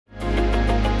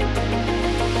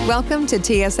Welcome to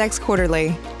TSX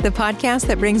Quarterly, the podcast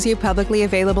that brings you publicly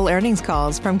available earnings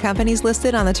calls from companies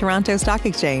listed on the Toronto Stock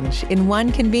Exchange in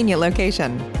one convenient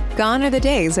location. Gone are the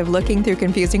days of looking through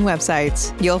confusing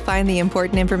websites. You'll find the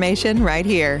important information right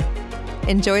here.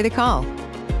 Enjoy the call.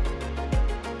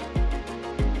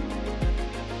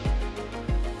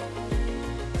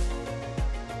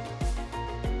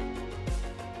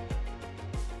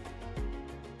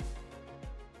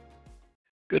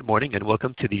 Good morning and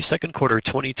welcome to the second quarter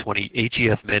 2020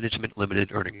 AGF Management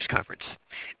Limited Earnings Conference.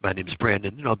 My name is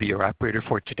Brandon and I'll be your operator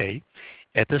for today.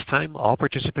 At this time, all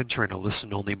participants are in a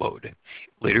listen-only mode.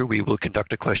 Later, we will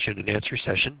conduct a question and answer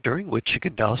session during which you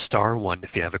can dial *1 if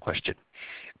you have a question.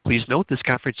 Please note this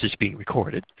conference is being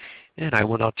recorded, and I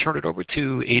will now turn it over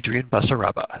to Adrian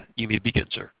Basaraba. You may begin,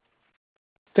 sir.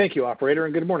 Thank you, operator,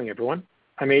 and good morning, everyone.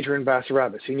 I'm Adrian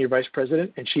Basaraba, Senior Vice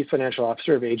President and Chief Financial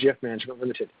Officer of AGF Management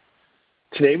Limited.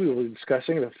 Today, we will be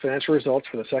discussing the financial results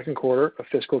for the second quarter of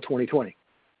fiscal 2020.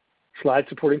 Slides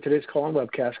supporting today's call and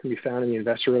webcast can be found in the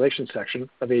Investor Relations section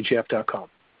of AGF.com.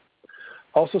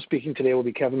 Also speaking today will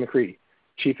be Kevin McCreadie,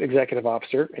 Chief Executive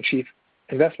Officer and Chief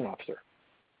Investment Officer.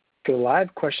 For the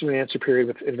live question and answer period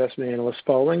with investment analysts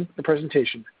following the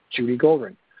presentation, Judy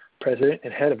Goldring, President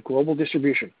and Head of Global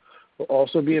Distribution, will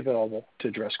also be available to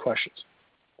address questions.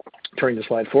 Turning to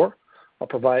slide 4, I'll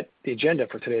provide the agenda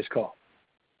for today's call.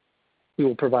 We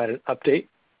will provide an update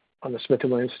on the Smith &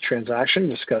 Williams transaction,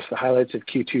 discuss the highlights of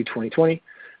Q2 2020,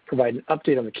 provide an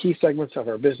update on the key segments of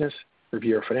our business,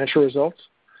 review our financial results,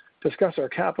 discuss our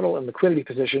capital and liquidity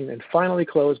position, and finally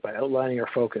close by outlining our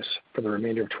focus for the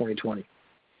remainder of 2020.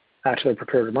 After the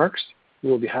prepared remarks,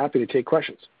 we will be happy to take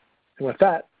questions. And with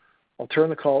that, I'll turn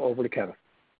the call over to Kevin.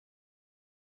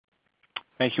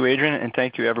 Thank you, Adrian, and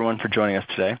thank you everyone for joining us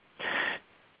today.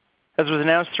 As was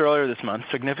announced earlier this month,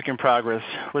 significant progress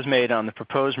was made on the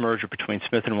proposed merger between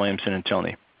Smith & Williamson and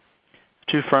Tilney.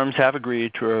 The two firms have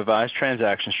agreed to a revised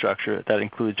transaction structure that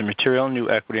includes a material new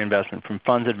equity investment from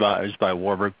funds advised by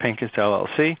Warburg Pincus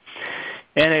LLC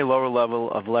and a lower level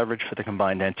of leverage for the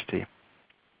combined entity.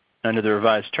 Under the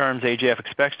revised terms, AGF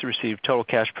expects to receive total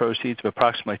cash proceeds of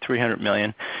approximately $300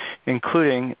 million,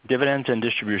 including dividends and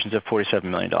distributions of $47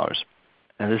 million.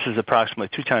 And this is approximately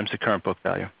 2 times the current book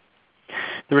value.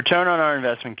 The return on our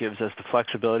investment gives us the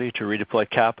flexibility to redeploy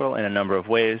capital in a number of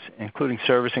ways, including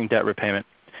servicing debt repayment,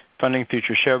 funding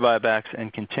future share buybacks,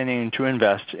 and continuing to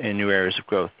invest in new areas of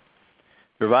growth.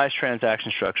 The revised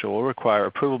transaction structure will require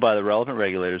approval by the relevant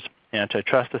regulators,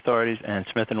 antitrust authorities, and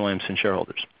Smith & Williamson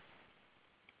shareholders.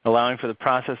 Allowing for the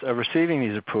process of receiving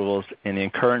these approvals in the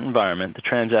current environment, the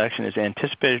transaction is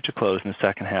anticipated to close in the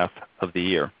second half of the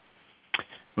year.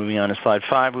 Moving on to slide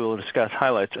 5, we will discuss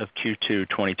highlights of Q2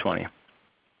 2020.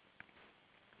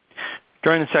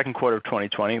 During the second quarter of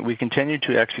 2020, we continued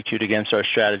to execute against our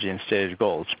strategy and stated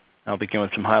goals. I'll begin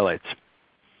with some highlights.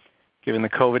 Given the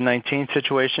COVID-19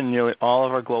 situation, nearly all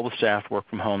of our global staff worked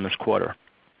from home this quarter.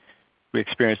 We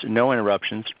experienced no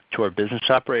interruptions to our business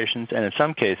operations, and in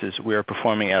some cases, we are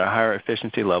performing at a higher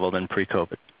efficiency level than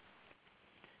pre-COVID.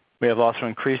 We have also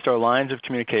increased our lines of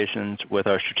communications with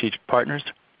our strategic partners,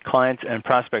 clients, and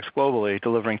prospects globally,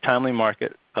 delivering timely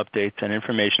market updates and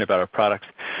information about our products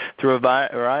through a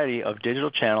variety of digital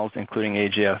channels, including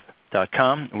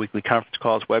AGF.com, weekly conference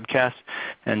calls, webcasts,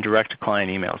 and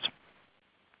direct-to-client emails.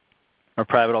 Our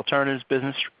private alternatives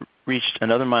business reached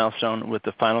another milestone with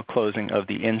the final closing of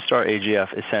the Instar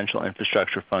AGF Essential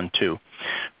Infrastructure Fund II,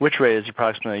 which raised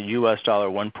approximately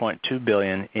 $1.2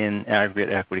 billion in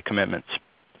aggregate equity commitments.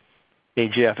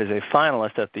 AGF is a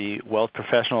finalist at the Wealth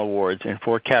Professional Awards in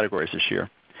 4 categories this year: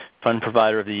 Fund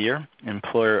Provider of the Year,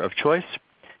 Employer of Choice,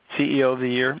 CEO of the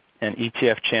Year, and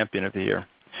ETF Champion of the Year.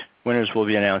 Winners will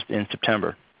be announced in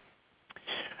September.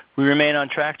 We remain on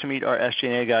track to meet our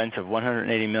SG&A guidance of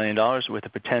 $180 million with the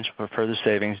potential for further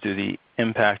savings due to the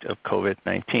impact of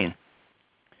COVID-19.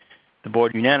 The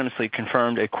board unanimously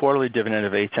confirmed a quarterly dividend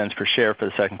of 8 cents per share for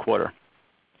the second quarter.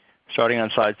 Starting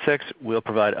on slide 6, we'll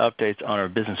provide updates on our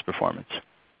business performance.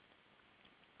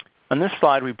 On this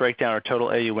slide, we break down our total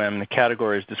AUM in the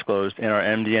categories disclosed in our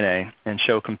MD&A and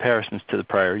show comparisons to the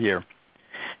prior year.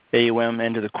 AUM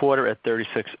ended the quarter at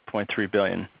 $36.3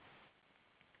 billion.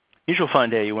 Mutual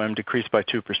fund AUM decreased by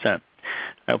 2%.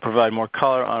 I will provide more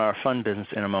color on our fund business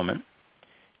in a moment.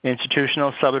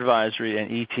 Institutional, sub-advisory, and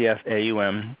ETF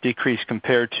AUM decreased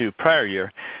compared to prior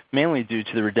year, mainly due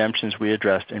to the redemptions we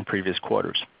addressed in previous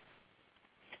quarters.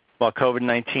 While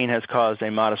COVID-19 has caused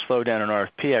a modest slowdown in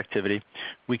RFP activity,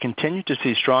 we continue to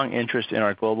see strong interest in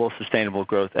our global sustainable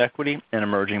growth equity and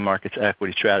emerging markets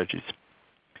equity strategies.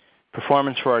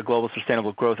 Performance for our global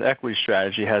sustainable growth equity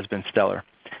strategy has been stellar.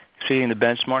 exceeding the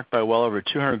benchmark by well over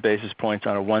 200 basis points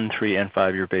on a 1, 3, and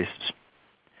 5-year basis.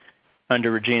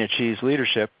 Under Regina Chi's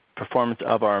leadership, performance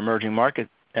of our emerging market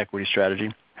equity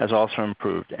strategy has also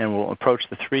improved and will approach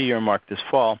the 3-year mark this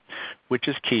fall, which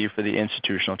is key for the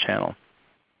institutional channel.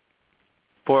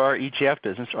 For our ETF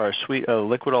business, our suite of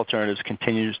liquid alternatives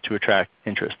continues to attract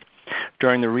interest.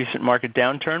 During the recent market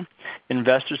downturn,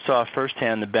 investors saw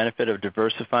firsthand the benefit of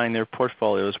diversifying their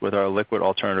portfolios with our liquid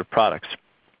alternative products.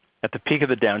 At the peak of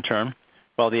the downturn,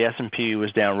 while the S&P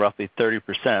was down roughly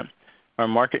 30%, our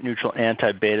market-neutral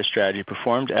anti-beta strategy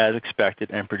performed as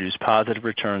expected and produced positive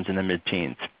returns in the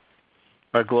mid-teens.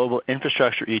 Our global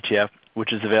infrastructure ETF,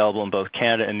 which is available in both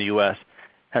Canada and the U.S.,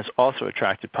 has also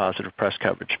attracted positive press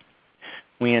coverage.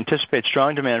 We anticipate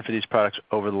strong demand for these products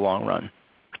over the long run.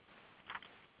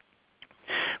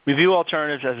 We view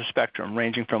alternatives as a spectrum,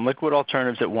 ranging from liquid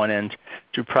alternatives at one end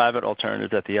to private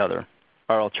alternatives at the other.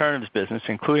 Our alternatives business,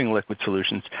 including liquid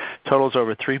solutions, totals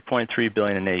over $3.3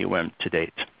 billion in AUM to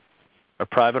date. Our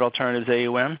private alternatives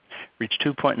AUM reached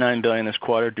 $2.9 billion this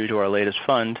quarter due to our latest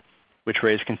fund, which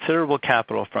raised considerable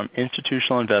capital from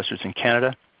institutional investors in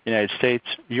Canada, the United States,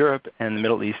 Europe, and the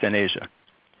Middle East and Asia.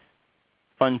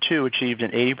 Fund 2 achieved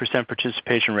an 80%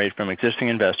 participation rate from existing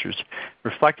investors,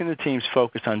 reflecting the team's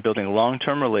focus on building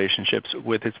long-term relationships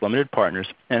with its limited partners,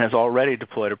 and has already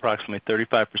deployed approximately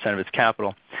 35% of its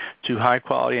capital to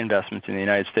high-quality investments in the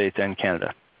United States and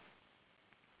Canada.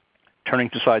 Turning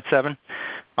to slide 7,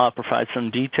 I'll provide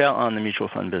some detail on the mutual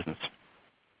fund business.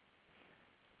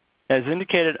 As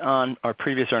indicated on our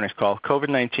previous earnings call,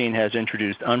 COVID-19 has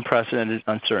introduced unprecedented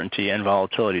uncertainty and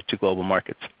volatility to global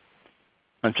markets.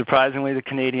 Unsurprisingly, the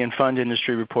Canadian fund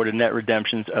industry reported net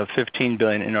redemptions of $15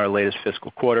 billion in our latest fiscal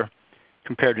quarter,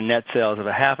 compared to net sales of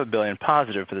 $500 million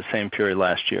positive for the same period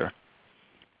last year.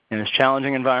 In this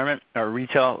challenging environment, our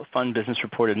retail fund business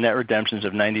reported net redemptions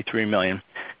of $93 million,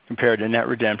 compared to net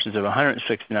redemptions of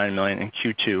 $169 million in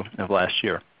Q2 of last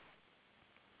year.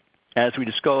 As we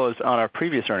disclosed on our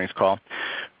previous earnings call,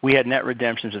 we had net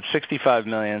redemptions of $65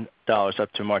 million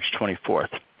up to March 24th.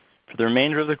 For the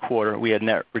remainder of the quarter, we had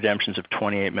net redemptions of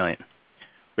 $28 million.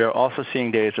 We are also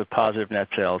seeing days of positive net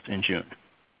sales in June.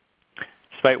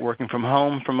 Despite working from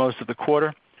home for most of the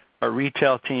quarter, our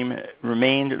retail team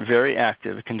remained very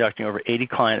active, conducting over 80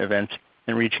 client events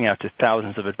and reaching out to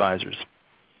thousands of advisors.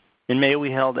 In May,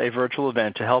 we held a virtual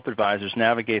event to help advisors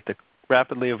navigate the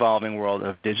rapidly evolving world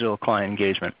of digital client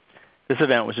engagement. This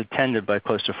event was attended by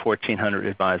close to 1,400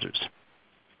 advisors.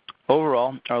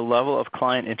 Overall, our level of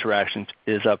client interactions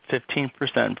is up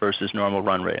 15% versus normal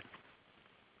run rate.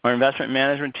 Our investment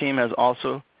management team has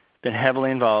also been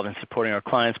heavily involved in supporting our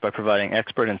clients by providing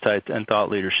expert insights and thought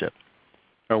leadership.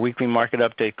 Our weekly market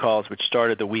update calls, which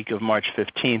started the week of March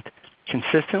 15th,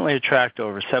 consistently attract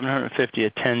over 750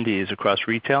 attendees across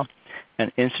retail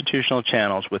and institutional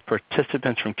channels with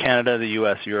participants from Canada, the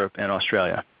U.S., Europe, and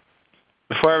Australia.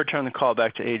 Before I return the call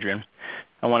back to Adrian,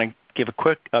 I want to give a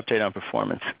quick update on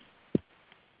performance.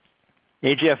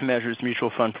 AGF measures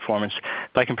mutual fund performance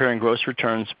by comparing gross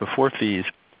returns before fees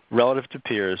relative to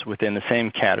peers within the same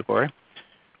category,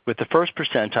 with the first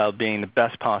percentile being the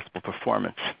best possible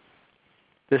performance.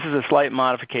 This is a slight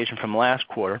modification from last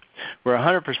quarter, where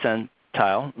 100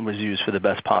 percentile was used for the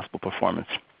best possible performance.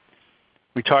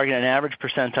 We target an average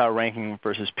percentile ranking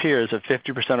versus peers of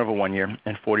 50% over 1 year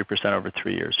and 40% over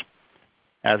 3 years.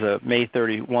 As of May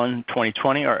 31,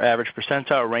 2020, our average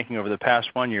percentile ranking over the past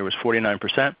 1 year was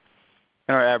 49%,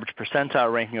 and our average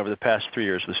percentile ranking over the past 3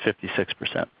 years was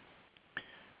 56%.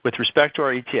 With respect to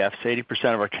our ETFs,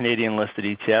 80% of our Canadian-listed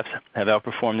ETFs have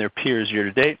outperformed their peers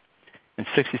year-to-date, and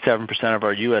 67% of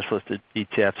our U.S.-listed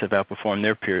ETFs have outperformed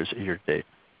their peers year-to-date.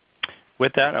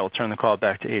 With that, I will turn the call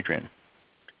back to Adrian.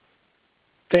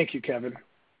 Thank you, Kevin.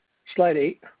 Slide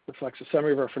 8 reflects a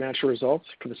summary of our financial results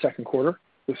for the second quarter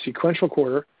with sequential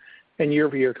quarter and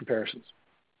year-over-year comparisons.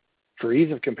 For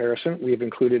ease of comparison, we have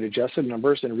included adjusted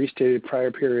numbers and restated prior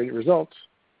period results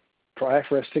for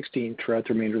IFRS 16 throughout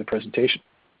the remainder of the presentation.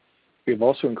 We have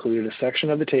also included a section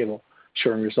of the table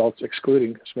showing results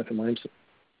excluding Smith & Williamson.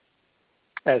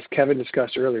 As Kevin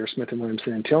discussed earlier, Smith &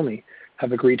 Williamson and Tilney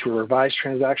have agreed to a revised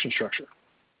transaction structure.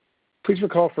 Please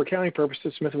recall, for accounting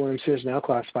purposes, Smith & Williamson is now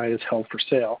classified as held for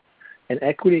sale, and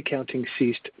equity accounting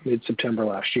ceased mid-September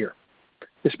last year.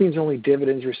 This means only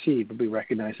dividends received will be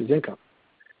recognized as income.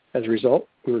 As a result,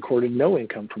 we recorded no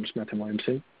income from Smith &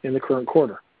 Williamson in the current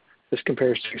quarter. This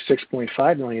compares to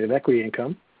 $6.5 million of equity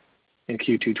income in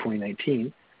Q2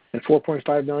 2019 and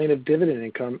 $4.5 million of dividend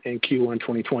income in Q1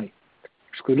 2020.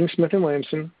 Excluding Smith &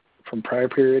 Williamson from prior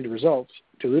period results,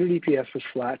 diluted EPS was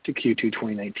flat to Q2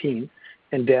 2019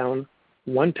 and down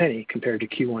 1 penny compared to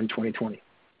Q1 2020.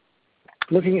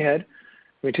 Looking ahead,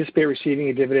 we anticipate receiving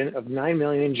a dividend of $9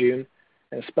 million in June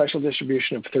and a special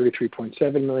distribution of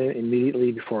 $33.7 million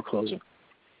immediately before closing.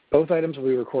 Both items will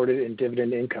be recorded in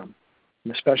dividend income,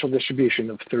 and the special distribution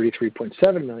of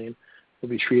 $33.7 million will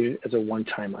be treated as a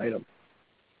one-time item.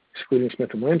 Excluding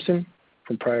Smith & Williamson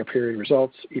from prior period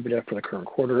results, EBITDA for the current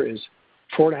quarter is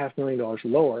 $4.5 million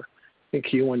lower than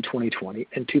Q1 2020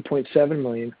 and $2.7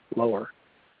 million lower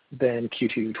than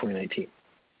Q2 2019.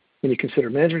 When you consider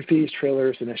management fees,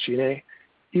 trailers, and SG&A,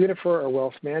 EBITDA for our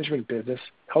wealth management business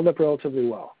held up relatively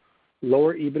well.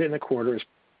 Lower EBITDA in the quarter is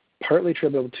partly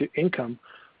attributable to income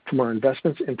from our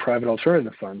investments in private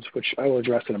alternative funds, which I will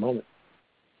address in a moment.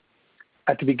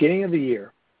 At the beginning of the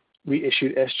year, we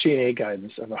issued SG&A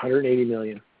guidance of $180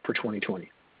 million for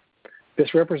 2020.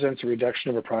 This represents a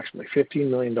reduction of approximately $15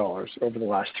 million over the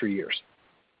last 3 years.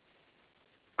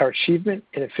 Our achievement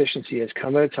in efficiency has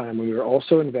come at a time when we are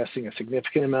also investing a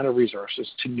significant amount of resources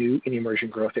to new and emerging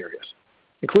growth areas,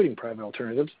 including private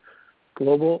alternatives,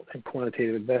 global and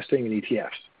quantitative investing, and ETFs,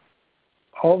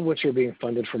 all of which are being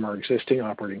funded from our existing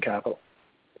operating capital.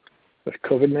 With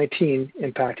COVID-19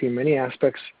 impacting many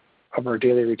aspects of our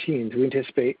daily routines, we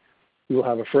anticipate we will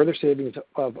have a further savings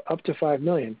of up to $5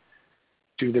 million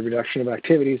due to the reduction of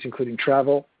activities, including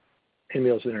travel and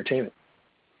meals and entertainment.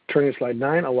 Turning to slide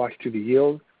 9, I'll walk you through the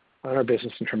yield on our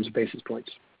business in terms of basis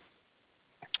points.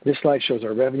 This slide shows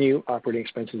our revenue, operating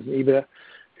expenses, and EBITDA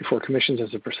before commissions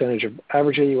as a percentage of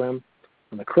average AUM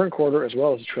on the current quarter as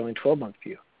well as a trailing 12-month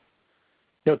view.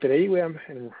 Note that AUM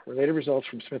and related results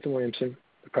from Smith & Williamson,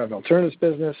 the private alternatives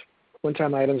business,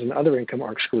 one-time items, and other income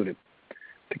are excluded.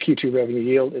 The Q2 revenue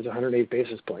yield is 108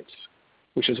 basis points,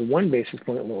 which is 1 basis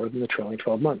point lower than the trailing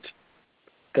 12 months.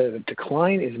 The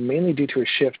decline is mainly due to a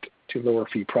shift to lower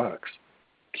fee products.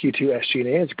 Q2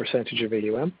 SG&A as a percentage of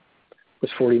AUM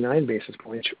was 49 basis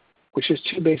points, which is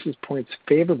 2 basis points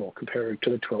favorable compared to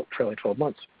the trailing 12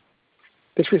 months.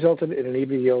 This resulted in an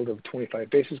EBITDA yield of 25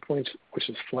 basis points, which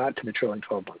is flat to the trailing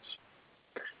 12 months.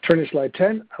 Turning to slide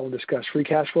 10, I will discuss free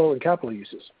cash flow and capital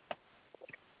uses.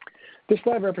 This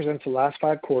slide represents the last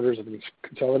 5 quarters of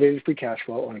consolidated free cash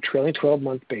flow on a trailing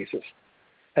 12-month basis,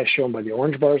 as shown by the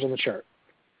orange bars on the chart.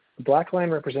 The black line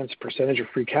represents a percentage of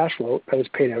free cash flow that is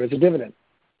paid out as a dividend.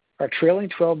 Our trailing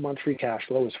 12-month free cash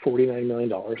flow was $49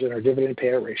 million, and our dividend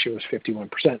payout ratio was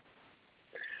 51%.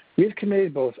 We have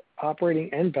committed both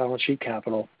operating and balance sheet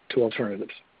capital to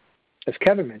alternatives. As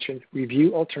Kevin mentioned, we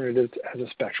view alternatives as a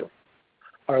spectrum.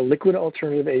 Our liquid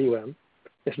alternative AUM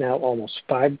is now almost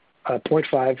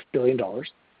 $5.5 billion,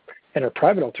 and our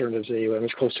private alternatives AUM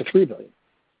is close to $3 billion.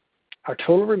 Our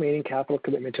total remaining capital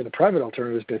commitment to the private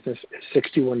alternatives business is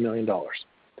 $61 million.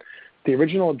 The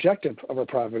original objective of our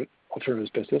private alternatives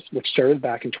business, which started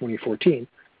back in 2014,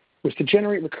 was to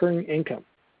generate recurring income,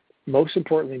 most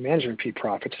importantly management fee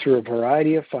profits, through a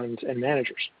variety of funds and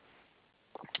managers.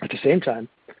 At the same time,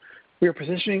 we are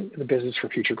positioning the business for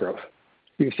future growth.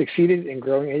 We have succeeded in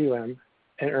growing AUM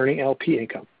and earning LP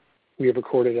income. We have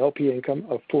recorded LP income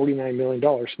of $49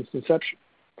 million since inception.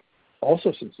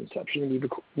 Also since inception,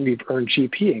 we've earned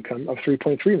GP income of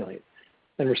 $3.3 million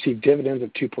and received dividends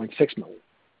of $2.6 million.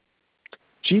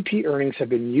 GP earnings have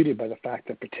been muted by the fact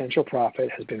that potential profit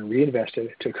has been reinvested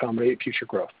to accommodate future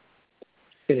growth.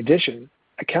 In addition,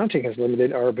 accounting has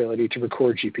limited our ability to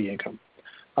record GP income.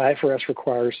 IFRS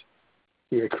requires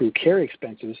we accrue carry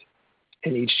expenses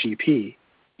in each GP,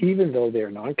 even though they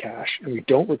are non-cash, and we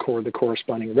don't record the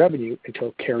corresponding revenue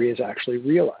until carry is actually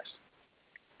realized.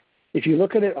 If you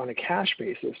look at it on a cash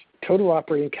basis, total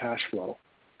operating cash flow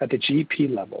at the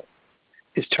GP level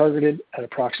is targeted at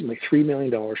approximately $3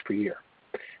 million per year,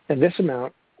 and this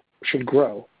amount should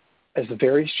grow as the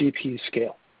various GPs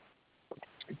scale.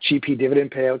 GP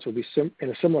dividend payouts will be in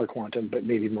a similar quantum, but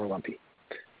maybe more lumpy.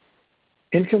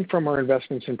 Income from our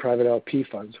investments in private LP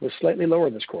funds was slightly lower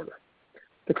this quarter.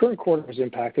 The current quarter was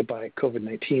impacted by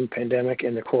COVID-19 pandemic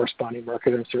and the corresponding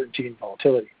market uncertainty and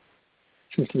volatility.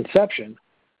 Since inception,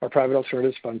 our private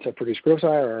alternatives funds have produced gross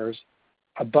IRRs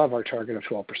above our target of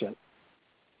 12%.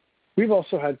 We've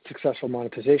also had successful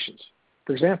monetizations.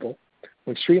 For example,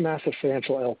 when Stream Asset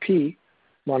Financial LP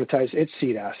monetized its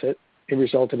seed asset, it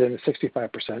resulted in a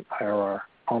 65% IRR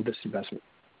on this investment.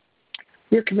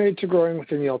 We are committed to growing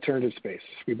within the alternative space.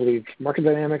 We believe market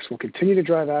dynamics will continue to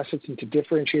drive assets into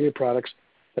differentiated products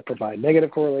that provide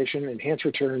negative correlation, enhance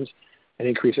returns, and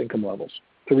increase income levels.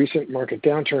 The recent market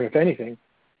downturn, if anything,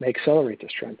 may accelerate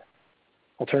this trend.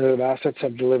 Alternative assets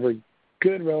have delivered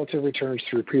good relative returns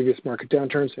through previous market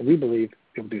downturns, and we believe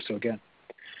it will do so again.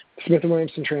 The Smith &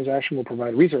 Williamson transaction will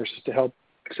provide resources to help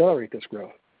accelerate this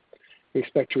growth. We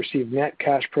expect to receive net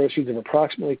cash proceeds of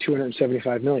approximately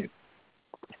 $275 million.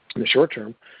 In the short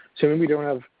term, Assuming we don't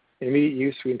have immediate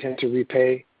use, we intend to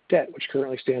repay debt, which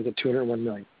currently stands at $201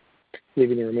 million,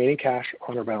 leaving the remaining cash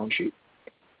on our balance sheet.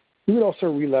 We would also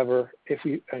relever if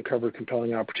we uncover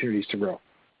compelling opportunities to grow.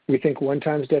 We think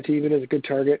 1x debt to EBITDA is a good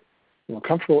target, and we're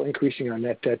comfortable increasing our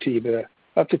net debt to EBITDA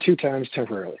up to 2x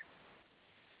temporarily.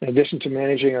 In addition to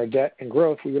managing our debt and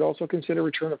growth, we would also consider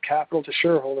return of capital to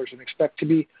shareholders and expect to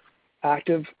be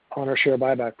active on our share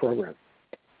buyback program.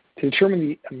 To determine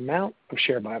the amount of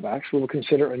share buybacks, we will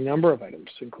consider a number of items,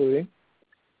 including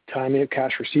timing of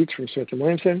cash receipts from Smith &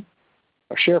 Williamson,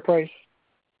 our share price,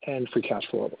 and free cash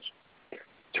flow levels.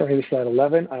 Turning to slide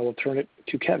 11, I will turn it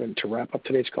to Kevin to wrap up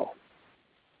today's call.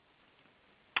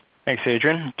 Thanks,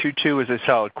 Adrian. Q2 was a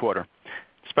solid quarter.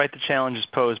 Despite the challenges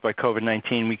posed by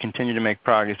COVID-19, we continue to make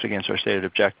progress against our stated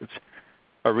objectives.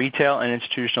 Our retail and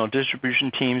institutional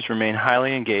distribution teams remain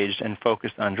highly engaged and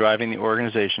focused on driving the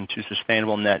organization to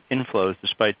sustainable net inflows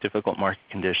despite difficult market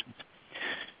conditions.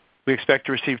 We expect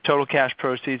to receive total cash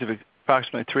proceeds of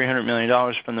approximately $300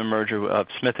 million from the merger of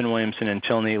Smith & Williamson and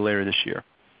Tilney later this year.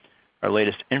 Our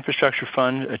latest infrastructure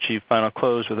fund achieved final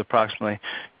close with approximately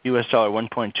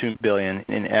 $1.2 billion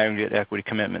in aggregate equity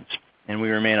commitments, and we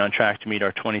remain on track to meet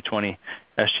our 2020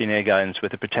 SG&A guidance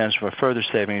with the potential for further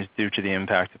savings due to the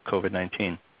impact of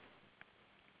COVID-19.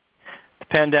 The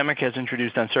pandemic has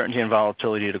introduced uncertainty and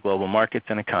volatility to global markets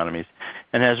and economies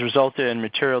and has resulted in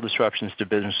material disruptions to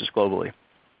businesses globally.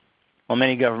 While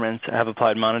many governments have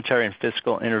applied monetary and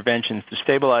fiscal interventions to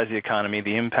stabilize the economy,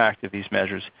 the impact of these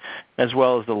measures, as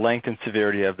well as the length and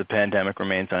severity of the pandemic,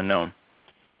 remains unknown.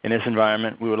 In this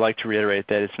environment, we would like to reiterate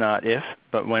that it's not if,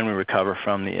 but when we recover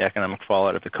from the economic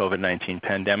fallout of the COVID-19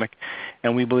 pandemic,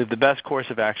 and we believe the best course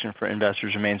of action for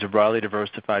investors remains a broadly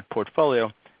diversified portfolio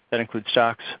that includes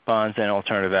stocks, bonds, and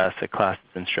alternative asset classes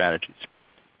and strategies.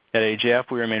 At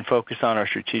AGF, we remain focused on our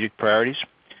strategic priorities,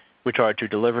 which are to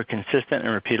deliver consistent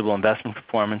and repeatable investment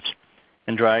performance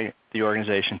and drive the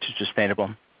organization to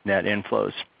sustainable net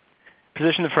inflows.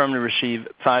 Position the firm to receive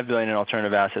 $5 billion in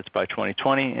alternative assets by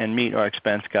 2020 and meet our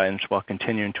expense guidance while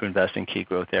continuing to invest in key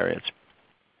growth areas.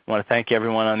 I want to thank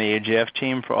everyone on the AGF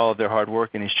team for all of their hard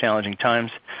work in these challenging times.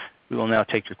 We will now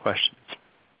take your questions.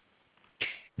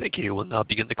 Thank you. We'll now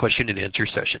begin the question and answer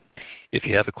session. If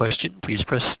you have a question, please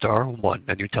press star 1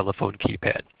 on your telephone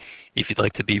keypad. If you'd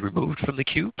like to be removed from the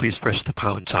queue, please press the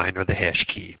pound sign or the hash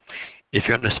key. If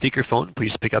you're on a speakerphone,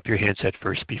 please pick up your handset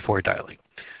first before dialing.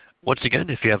 Once again,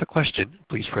 if you have a question,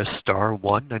 please press star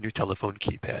 1 on your telephone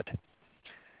keypad.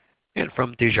 And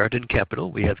from Desjardins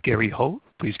Capital, we have Gary Ho.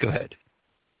 Please go ahead.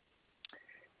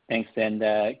 Thanks, and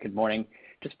good morning.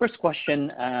 Just first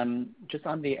question, just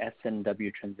on the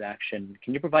S&W transaction,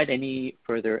 can you provide any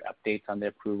further updates on the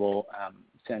approval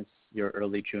since your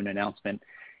early June announcement?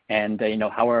 And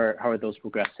how are those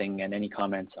progressing, and any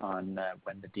comments on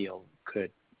when the deal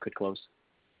could close?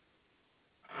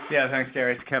 Yeah, thanks,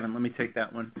 Gary. It's Kevin. Let me take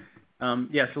that one. So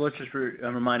let's just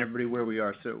remind everybody where we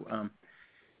are. So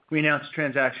we announced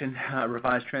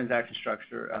revised transaction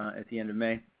structure at the end of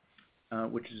May,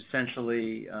 which is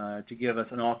essentially to give us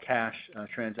an all-cash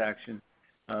transaction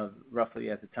of roughly,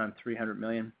 at the time, $300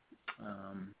 million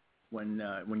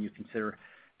when you consider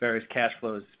various cash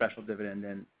flows, special dividend,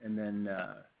 and then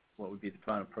what would be the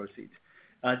final proceeds.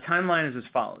 Timeline is as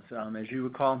follows. As you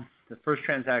recall, the first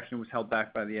transaction was held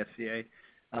back by the FCA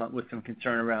with some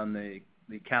concern around the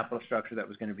capital structure that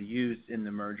was going to be used in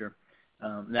the merger.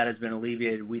 That has been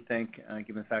alleviated, we think,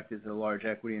 given the fact there's a large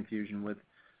equity infusion with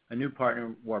a new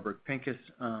partner, Warburg Pincus,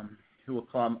 who will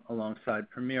come alongside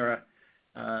Permira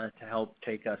to help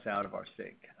take us out of our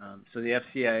stake. So the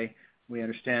FCA, we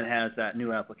understand, has that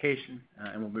new application,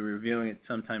 and we'll be reviewing it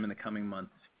sometime in the coming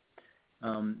months.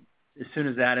 As soon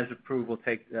as that is approved, we'll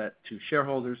take that to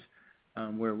shareholders,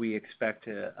 where we expect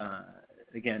to,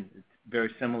 again, it's a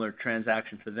very similar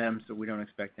transaction for them, so we don't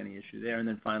expect any issue there. And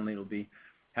then finally, it'll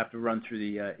have to run through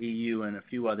the EU and a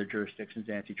few other jurisdictions,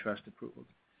 antitrust approvals.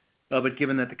 But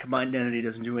given that the combined entity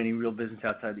doesn't do any real business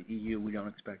outside the EU, we don't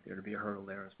expect there to be a hurdle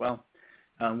there as well,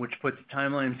 which puts the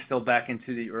timeline still back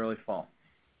into the early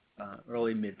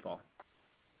mid-fall.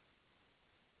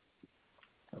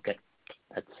 Okay,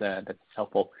 that's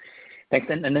helpful. Thanks.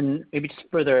 And then maybe just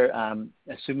further,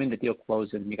 assuming the deal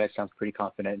closes, and you guys sound pretty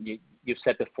confident, you've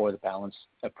said before the balanced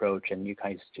approach, and you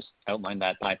guys just outlined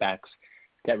that buybacks,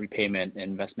 debt repayment, and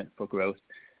investment for growth.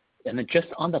 And then just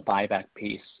on the buyback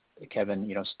piece,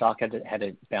 Kevin, stock had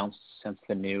a bounce since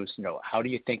the news. How do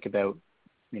you think about,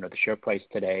 the share price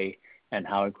today, and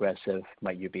how aggressive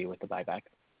might you be with the buyback?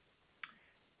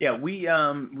 Yeah, we've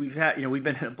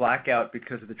been in a blackout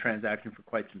because of the transaction for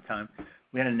quite some time.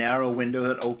 We had a narrow window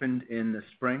that opened in the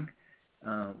spring,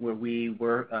 where we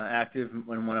were active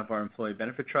in one of our employee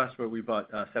benefit trusts, where we bought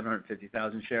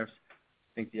 750,000 shares.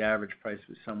 I think the average price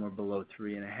was somewhere below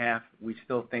 3.5. We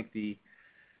still think the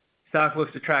stock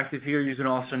looks attractive here. You can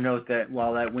also note that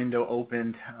while that window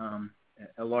opened,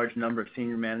 a large number of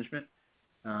senior management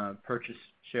purchased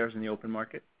shares in the open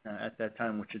market at that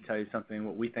time, which should tell you something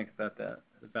what we think about the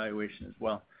valuation as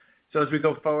well. So as we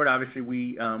go forward, obviously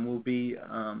we will be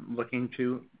looking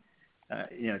to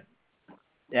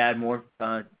add more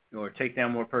or take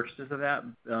down more purchases of that,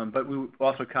 but we're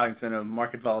also cognizant of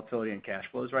market volatility and cash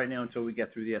flows right now until we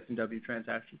get through the S&W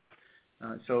transaction.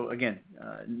 So again,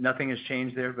 nothing has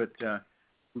changed there, but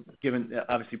given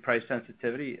obviously price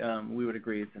sensitivity, we would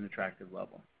agree it's an attractive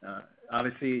level.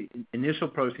 Obviously, initial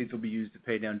proceeds will be used to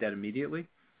pay down debt immediately.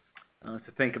 So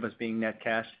think of us being net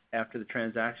cash after the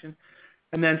transaction.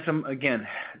 And then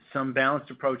some balanced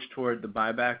approach toward the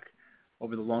buyback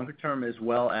over the longer term, as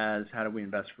well as how do we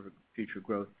invest for future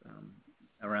growth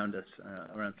around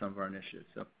some of our initiatives.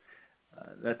 So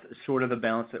that's sort of the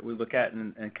balance that we look at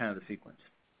and kind of the sequence.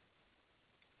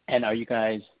 And are you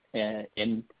guys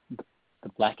in the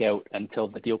blackout until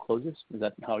the deal closes? Is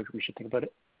that how we should think about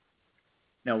it?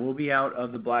 No, we'll be out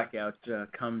of the blackout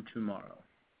come tomorrow.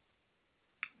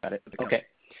 Got it. Okay.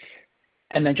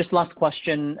 And then just last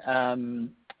question.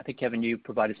 I think, Kevin, you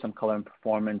provided some color and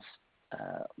performance.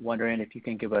 Wondering if you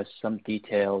can give us some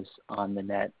details on the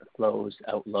net flows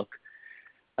outlook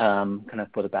kind of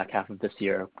for the back half of this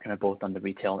year, kind of both on the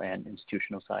retail and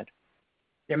institutional side.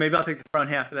 Yeah, maybe I'll take the front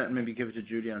half of that and maybe give it to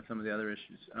Judy on some of the other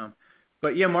issues.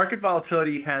 But yeah, market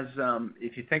volatility has,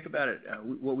 if you think about it,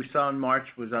 what we saw in March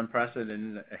was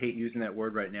unprecedented. I hate using that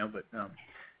word right now, but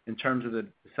in terms of the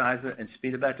size and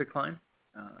speed of that decline.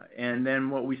 And then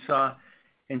what we saw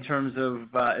in terms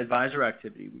of advisor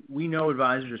activity. We know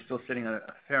advisors are still sitting on a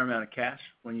fair amount of cash.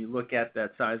 When you look at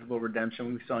that sizable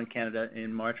redemption we saw in Canada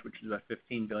in March, which is about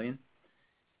 $15 billion.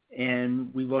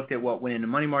 And we looked at what went into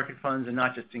money market funds, and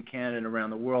not just in Canada and around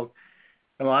the world.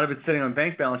 A lot of it's sitting on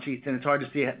bank balance sheets, and it's hard to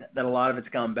see that a lot of it's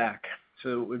gone back.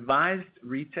 So advised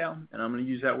retail, and I'm going to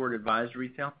use that word, advised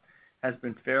retail, has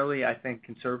been fairly, I think,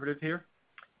 conservative here.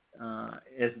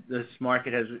 As this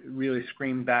market has really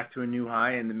screamed back to a new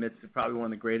high in the midst of probably one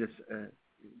of the greatest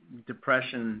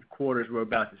depression quarters we're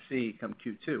about to see come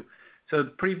Q2. So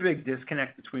pretty big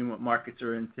disconnect between what markets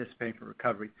are anticipating for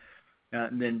recovery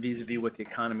and then vis-a-vis what the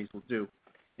economies will do.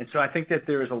 And so I think that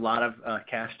there is a lot of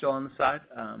cash still on the side.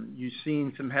 You've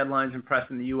seen some headlines in press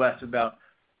in the U.S. about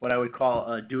what I would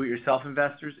call do-it-yourself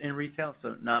investors in retail,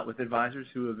 so not with advisors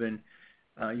who have been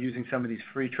using some of these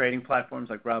free trading platforms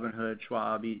like Robinhood,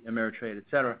 Schwab, Ameritrade, et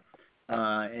cetera,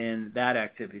 and that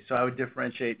activity. So I would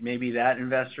differentiate maybe that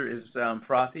investor is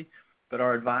frothy, but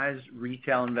our advised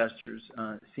retail investors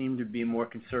seem to be more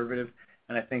conservative,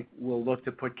 and I think we'll look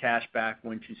to put cash back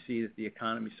once you see that the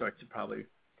economy starts to probably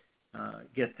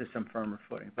get to some firmer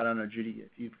footing. But I don't know, Judy,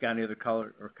 if you've got any other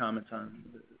color or comments on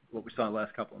what we saw in the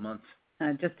last couple of months.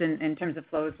 Just in terms of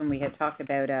flows, when we had talked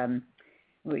about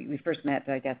we first met,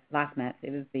 I guess, last met,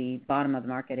 it was the bottom of the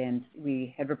market, and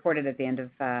we had reported at the end of,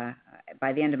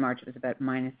 by the end of March, it was about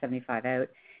minus 75 out.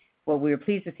 What we were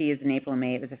pleased to see is in April and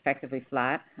May, it was effectively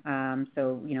flat.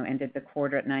 So, ended the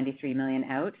quarter at 93 million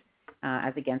out,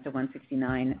 as against a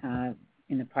 169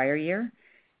 in the prior year.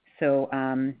 So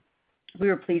we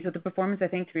were pleased with the performance, I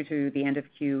think, through to the end of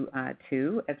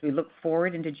Q2. As we look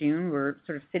forward into June, we're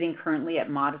sort of sitting currently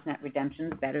at modest net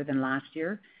redemptions, better than last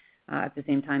year. At the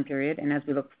same time period. And as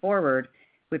we look forward,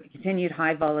 with continued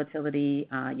high volatility,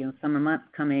 summer months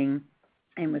coming,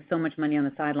 and with so much money on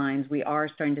the sidelines, we are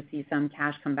starting to see some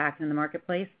cash come back in the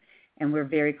marketplace. And we're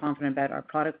very confident about our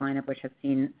product lineup, which has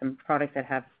seen some products that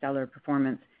have stellar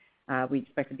performance. We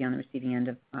expect to be on the receiving end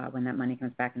of when that money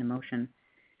comes back into motion.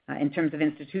 In terms of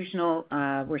institutional,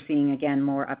 we're seeing, again,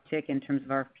 more uptick in terms of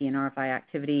RFP and RFI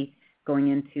activity going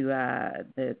into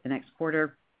the next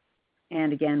quarter.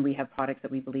 And again, we have products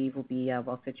that we believe will be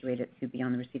well situated to be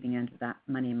on the receiving end of that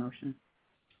money in motion.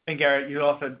 And Garrett, you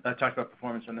also talked about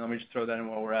performance, and let me just throw that in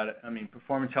while we're at it. I mean,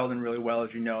 performance held in really well, as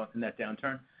you know, in that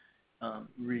downturn,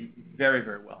 very,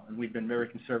 very well. And we've been very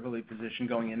conservatively positioned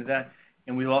going into that,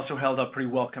 and we've also held up pretty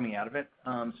well coming out of it.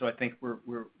 So I think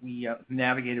we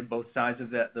navigated both sides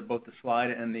of both the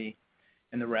slide and the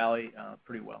rally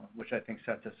pretty well, which I think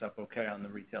sets us up okay on the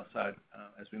retail side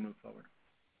as we move forward.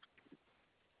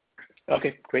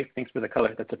 Okay, great. Thanks for the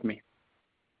color. That's it for me.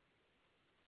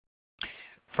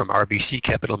 From RBC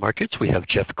Capital Markets, we have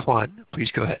Jeff Kwan. Please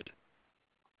go ahead.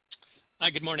 Hi,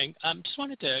 good morning. Just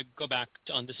wanted to go back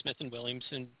on the Smith &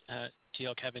 Williamson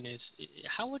deal, Kevin.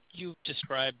 How would you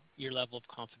describe your level of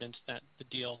confidence that the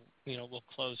deal will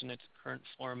close in its current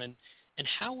form? And And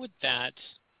how would that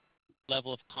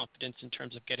level of confidence in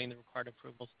terms of getting the required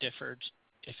approvals differed,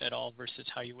 if at all, versus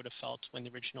how you would have felt when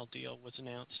the original deal was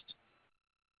announced?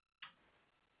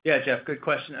 Yeah, Jeff, good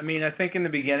question. I mean, I think in the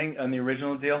beginning on the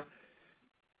original deal,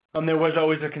 there was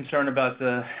always a concern about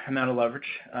the amount of leverage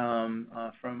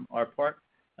from our part.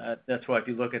 That's why if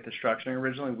you look at the structuring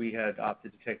originally, we had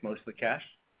opted to take most of the cash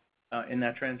in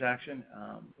that transaction.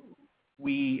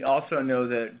 We also know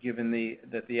that given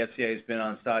that the FCA has been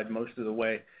on side most of the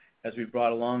way as we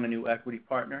brought along a new equity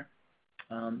partner,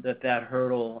 that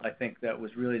hurdle, I think that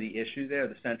was really the issue there.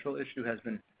 The central issue has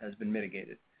been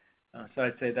mitigated. So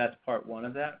I'd say that's part one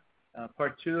of that.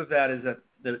 Part two of that is that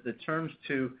the terms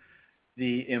to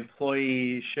the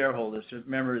employee shareholders. So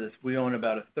remember this: we own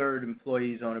about a third,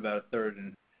 employees own about a third,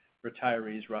 and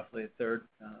retirees roughly a third.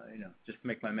 Just to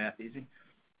make my math easy.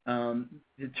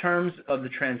 The terms of the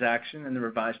transaction and the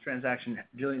revised transaction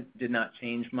really did not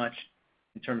change much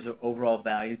in terms of overall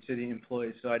value to the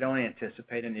employees. So I don't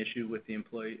anticipate an issue with the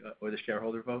employee or the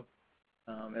shareholder vote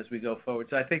as we go forward.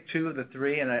 So I think two of the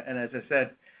three, and as I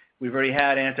said, we've already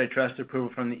had antitrust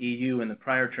approval from the EU in the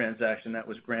prior transaction that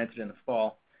was granted in the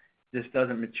fall. This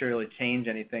doesn't materially change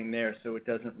anything there, so it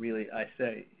doesn't really, I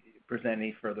say, present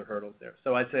any further hurdles there.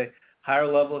 So I'd say higher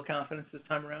level of confidence this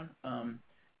time around.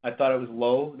 I thought it was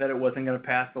low that it wasn't going to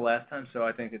pass the last time, so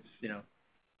I think it's,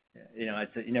 I'd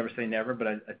say you never say never, but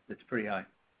it's pretty high.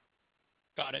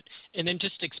 Got it. And then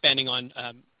just expanding on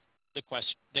the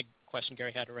question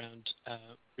Gary had around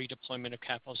redeployment of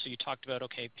capital. So you talked about,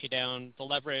 okay, pay down the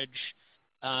leverage,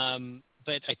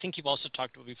 but I think you've also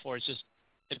talked about before is just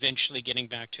eventually getting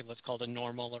back to, let's call it, a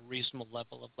normal or reasonable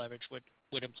level of leverage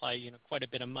would imply, quite a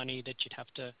bit of money that you'd have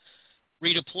to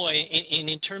redeploy. And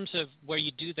in terms of where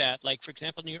you do that, like, for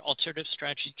example, in your alternative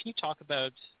strategy, can you talk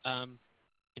about,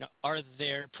 are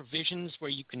there provisions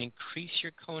where you can increase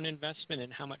your co-investment,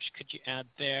 and how much could you add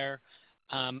there?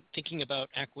 Thinking about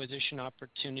acquisition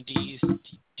opportunities,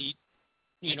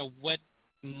 what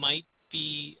might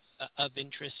be of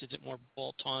interest? Is it more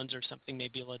bolt-ons or something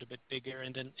maybe a little bit bigger?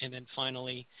 And then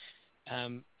finally,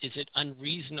 is it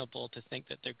unreasonable to think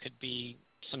that there could be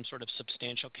some sort of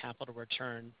substantial capital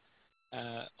return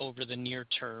over the near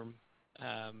term,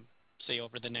 say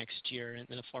over the next year, in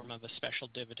the form of a special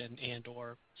dividend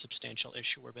and/or substantial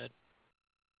issuer bid?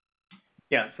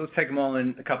 Yeah, so let's take them all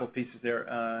in a couple of pieces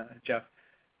there, Jeff.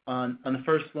 On the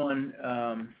first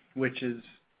one, which is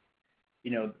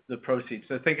the proceeds.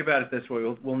 So think about it this way: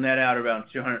 we'll net out around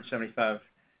 $275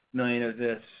 million of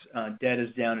this. Debt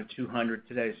is down to $200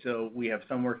 today, so we have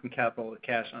some working capital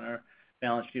cash on our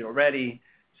balance sheet already.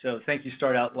 So think you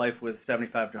start out life with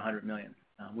 $75 to $100 million.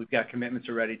 We've got commitments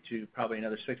already to probably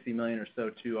another $60 million or so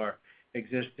to our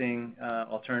existing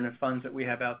alternative funds that we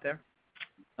have out there.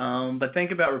 But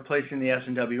think about replacing the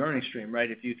S&W earnings stream,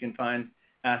 right? If you can find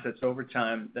assets over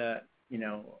time that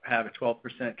have a 12%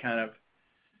 kind of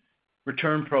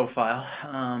return profile,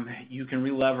 you can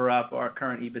re-lever up our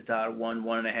current EBITDA to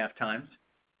 1.5 times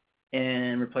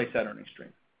and replace that earnings stream.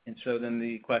 And so then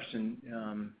the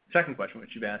second question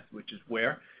which you've asked, which is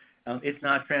where, it's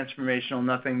not transformational,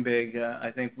 nothing big.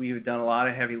 I think we've done a lot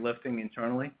of heavy lifting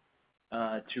internally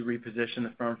to reposition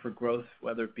the firm for growth,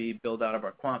 whether it be build out of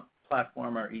our quant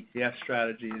platform, our ETF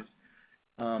strategies.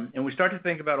 And we start to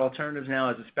think about alternatives now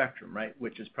as a spectrum, right,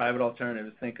 which is private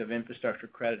alternatives. Think of infrastructure,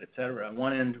 credit, et cetera, on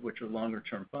one end, which are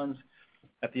longer-term funds.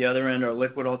 At the other end are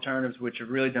liquid alternatives, which have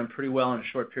really done pretty well in a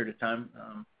short period of time.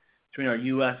 Between our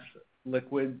U.S.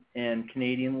 liquid and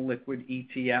Canadian liquid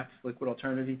ETFs, liquid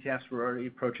alternative ETFs, we're already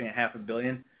approaching $500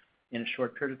 million in a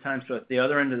short period of time. So at the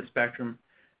other end of the spectrum,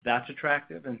 that's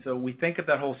attractive. And so we think of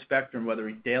that whole spectrum, whether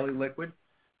it's daily liquid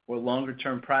or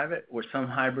longer-term private or some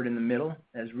hybrid in the middle,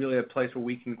 as really a place where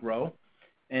we can grow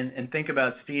and think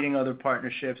about seeding other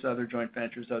partnerships, other joint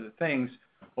ventures, other things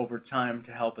over time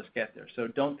to help us get there. So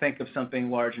don't think of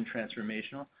something large and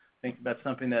transformational. Think about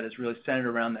something that is really centered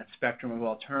around that spectrum of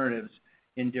alternatives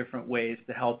in different ways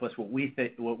to help us what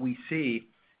we see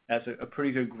as a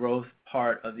pretty good growth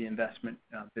part of the investment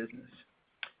business.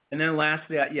 And then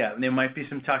lastly, there might be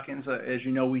some tuck-ins. As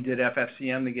you know, we did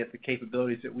FFCM to get the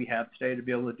capabilities that we have today to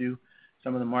be able to do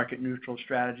some of the market-neutral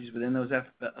strategies within those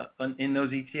in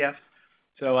those ETFs.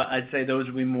 So I'd say those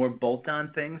would be more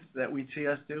bolt-on things that we'd see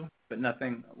us do, but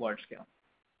nothing large scale.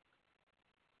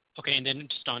 Okay, and then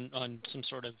just on some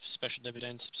sort of special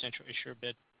dividend, substantial issuer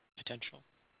bid potential.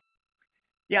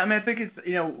 Yeah, I mean, I think it's,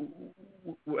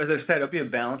 as I said, it'll be a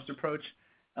balanced approach.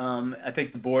 I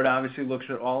think the board obviously looks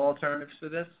at all alternatives for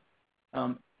this.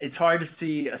 It's hard to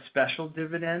see a special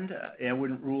dividend. I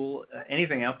wouldn't rule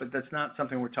anything out, but that's not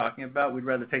something we're talking about. We'd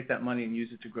rather take that money and use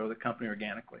it to grow the company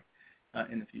organically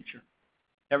in the future.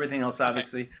 Everything else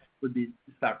obviously would be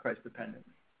stock price dependent.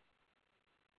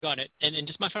 Got it. And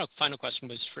just my final question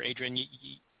was for Adrian.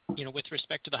 You know, with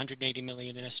respect to the $180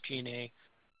 million in SG&A,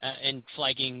 and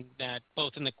flagging that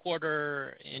both in the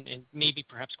quarter and maybe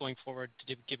perhaps going forward,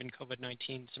 given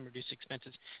COVID-19, some reduced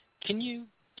expenses. Can you,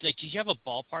 do you have a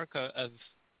ballpark of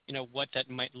you know, what that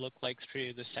might look like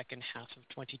through the second half of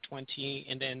 2020?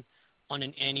 And then on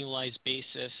an annualized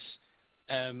basis,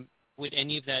 would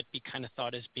any of that be kind of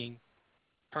thought as being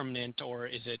permanent, or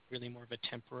is it really more of a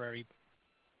temporary,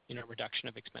 you know, reduction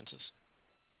of expenses?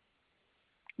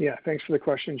 Yeah, thanks for the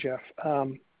question, Jeff.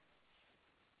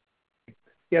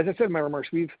 Yeah, as I said in my remarks,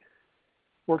 we've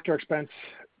worked our expense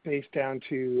base down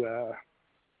to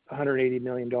 $180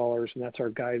 million, and that's our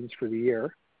guidance for the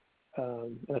year.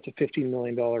 That's a $15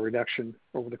 million reduction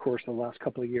over the course of the last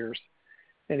couple of years.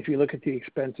 And if you look at the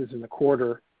expenses in the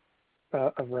quarter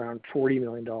of around $40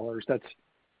 million, that's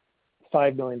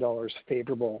 $5 million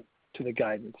favorable to the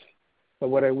guidance. But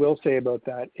what I will say about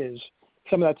that is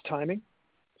some of that's timing.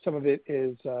 Some of it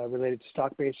is related to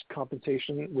stock-based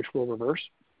compensation, which will reverse.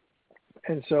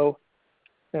 And so,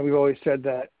 and we've always said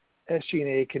that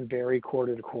SG&A can vary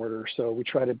quarter to quarter. So we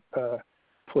try to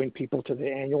point people to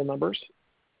the annual numbers.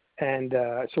 And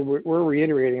so we're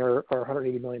reiterating our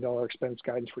 $180 million expense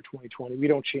guidance for 2020. We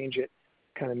don't change it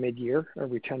kind of mid-year, or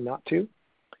we tend not to.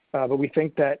 But we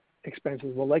think that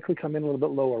expenses will likely come in a little bit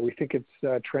lower. We think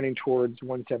it's trending towards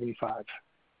 175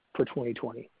 for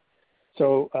 2020.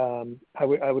 So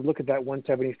I would look at that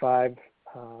 175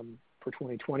 for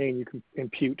 2020, and you can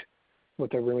impute what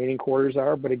the remaining quarters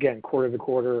are. But again, quarter to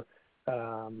quarter,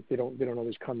 they don't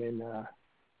always come in,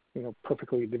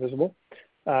 perfectly divisible.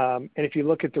 And if you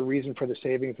look at the reason for the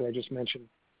savings that I just mentioned,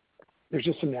 there's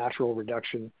just some natural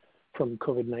reduction from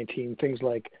COVID-19. Things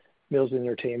like meals and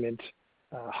entertainment,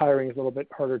 hiring is a little bit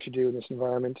harder to do in this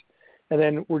environment. And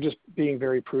then we're just being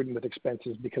very prudent with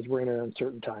expenses because we're in an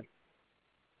uncertain time.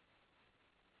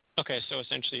 Okay, so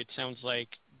essentially it sounds like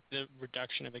the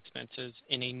reduction of expenses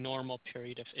in a normal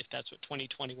period, if that's what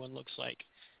 2021 looks like,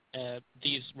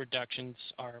 these reductions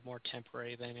are more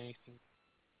temporary than anything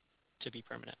to be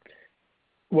permanent.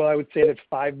 Well, I would say that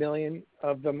 5 million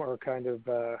of them are kind of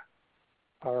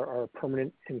are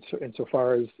permanent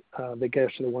insofar as they get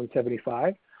us to the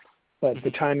 175, but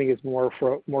the timing is more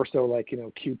so like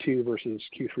Q2 versus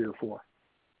Q3 or 4.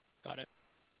 Got it.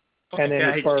 Okay. And then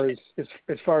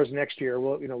as far as next year,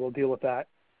 we'll deal with that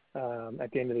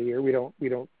at the end of the year. We don't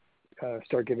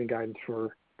start giving guidance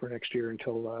for next year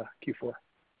until Q4.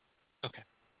 Okay.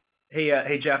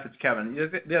 Hey Jeff, it's Kevin.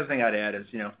 The other thing I'd add is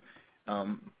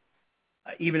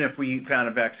even if we found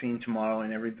a vaccine tomorrow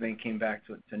and everything came back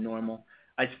to normal,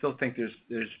 I still think there's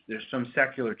some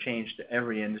secular change to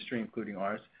every industry, including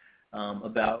ours,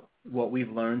 about what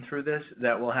we've learned through this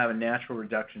that will have a natural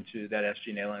reduction to that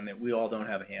SG&A line that we all don't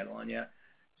have a handle on yet.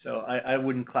 So I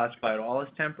wouldn't classify it all as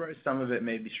temporary. Some of it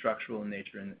may be structural in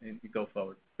nature and go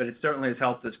forward. But it certainly has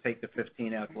helped us take the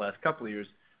 15 out the last couple of years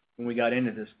when we got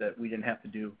into this, that we didn't have to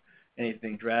do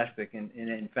anything drastic. And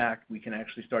in fact, we can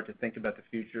actually start to think about the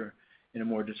future in a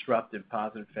more disruptive,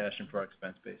 positive fashion for our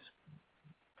expense base.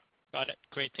 Got it.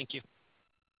 Great. Thank you.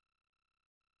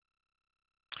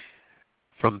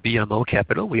 From BMO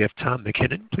Capital, we have Tom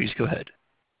McKinnon. Please go ahead.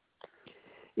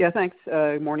 Yeah, thanks.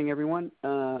 Good morning, everyone.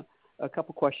 A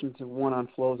couple questions, one on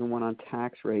flows and one on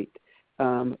tax rate.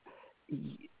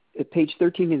 Page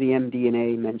 13 of the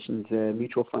MD&A mentions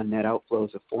mutual fund net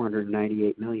outflows of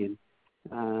 $498 million,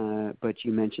 but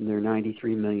you mentioned there are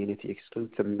 $93 million if you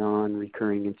exclude some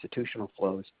non-recurring institutional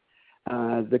flows.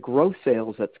 The gross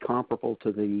sales that's comparable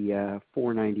to the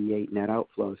 498 net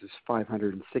outflows is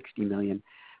 $560 million.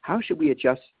 How should we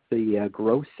adjust the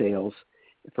gross sales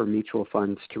for mutual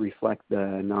funds to reflect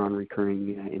the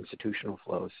non-recurring institutional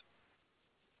flows?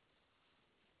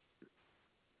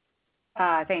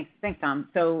 Thanks, Tom.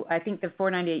 So I think the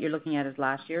 498 you're looking at is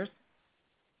last year's.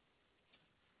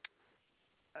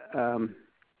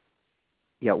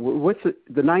 Yeah, what's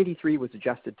the 93 was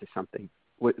adjusted to something?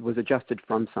 Was adjusted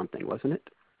from something, wasn't it?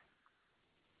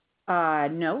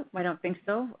 No, I don't think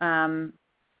so. Where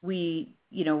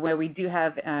we do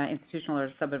have institutional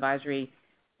or sub-advisory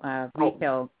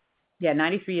retail,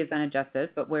 93 is unadjusted,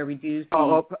 but where we do see...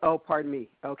 Oh, pardon me.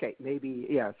 Okay, maybe,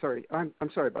 yeah, sorry. I'm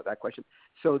sorry about that question.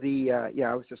 So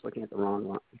I was just looking at the wrong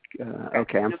one.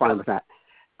 Okay, I'm fine with that.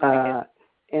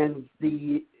 And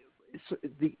the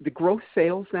gross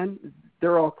sales then,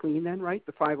 they're all clean then, right?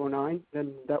 The 509,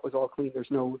 then that was all clean.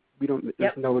 There's no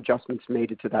adjustments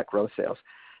made to that gross sales.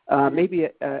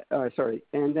 Sorry.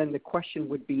 And then the question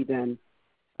would be then,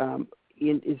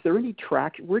 is there any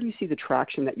traction? Where do you see the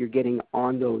traction that you're getting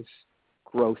on those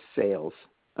gross sales?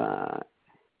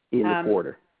 in the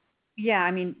quarter? Yeah,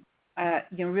 I mean,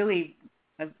 really,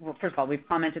 well, first of all, we've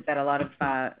commented that a lot of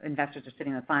investors are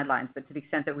sitting on the sidelines, but to the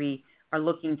extent that we are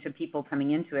looking to people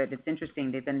coming into it, it's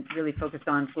interesting. They've been really focused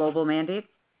on global mandates.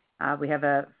 We have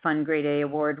a Fund Grade A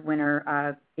award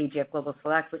winner, AGF Global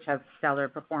Select, which has stellar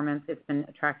performance. It's been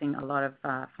attracting a lot of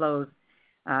flows.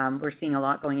 We're seeing a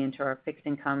lot going into our fixed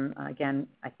income, again,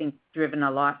 I think driven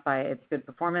a lot by its good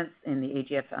performance in the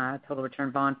AGF Total Return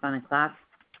Bond Fund and class.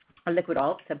 Our liquid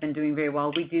alts have been doing very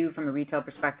well. We do, from a retail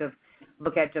perspective,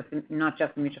 look at not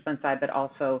just the mutual fund side, but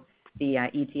also the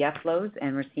ETF flows,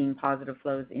 and we're seeing positive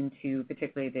flows into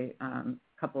particularly the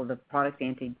couple of the products, the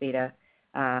anti-beta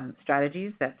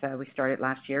strategies that we started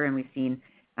last year, and we've seen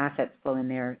assets flow in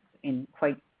there in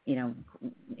quite,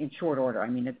 in short order. I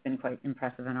mean, it's been quite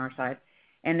impressive on our side.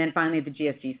 And then finally, the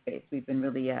GSG space. We've been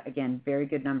really, again, very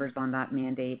good numbers on that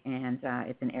mandate, and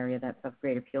it's an area that's of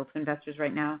great appeal to investors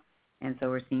right now, and so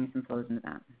we're seeing some flows into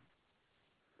that.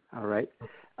 All right.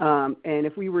 And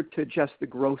if we were to adjust the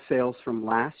gross sales from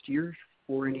last year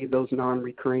for any of those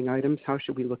non-recurring items, how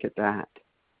should we look at that?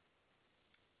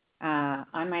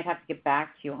 I might have to get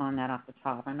back to you on that off the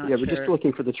top. I'm not sure. Yeah, we're just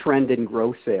looking for the trend in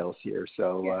gross sales here.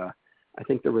 So yeah. I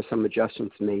think there were some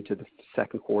adjustments made to the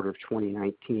second quarter of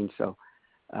 2019. So,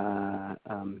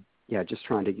 just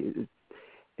trying to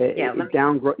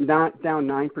down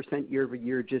 9% year over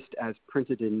year, just as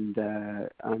printed in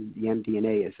on the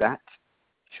MD&A.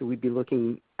 Should we be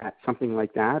looking at something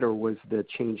like that, or was the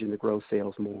change in the gross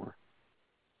sales more?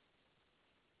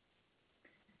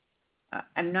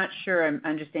 I'm not sure I'm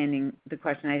understanding the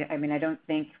question. I mean, I don't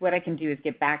think what I can do is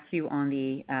get back to you on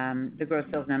the gross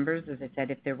sales numbers. As I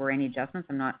said, if there were any adjustments,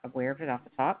 I'm not aware of it off the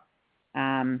top.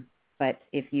 But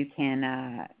if you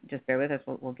can just bear with us,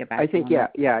 we'll get back to you on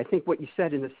that. I think what you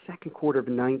said in the second quarter of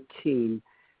 2019,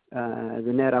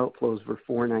 the net outflows were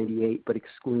 498, but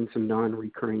excluding some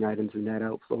non-recurring items, the net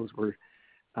outflows were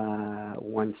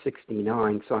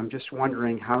 169. So I'm just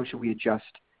wondering, how should we adjust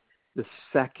the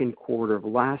second quarter of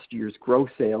last year's gross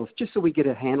sales, just so we get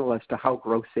a handle as to how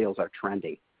gross sales are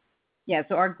trending? Yeah,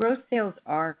 so our gross sales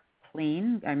are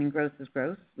clean. I mean, gross is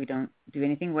gross. We don't do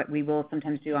anything. What we will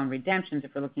sometimes do on redemptions,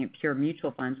 if we're looking at pure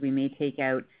mutual funds, we may take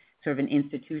out sort of an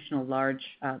institutional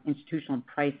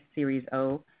price Series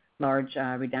O large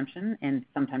redemption, and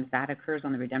sometimes that occurs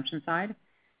on the redemption side.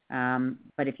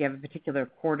 But if you have a particular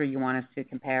quarter you want us to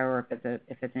compare, or if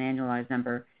it's an annualized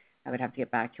number, I would have to get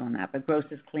back to you on that. But gross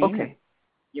is clean. Okay.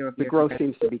 The gross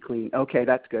seems to be clean. Okay,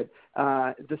 that's good.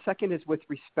 The second is with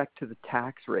respect to the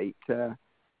tax rate.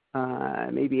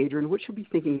 Maybe, Adrian, what should we be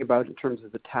thinking about in terms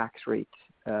of the tax rate?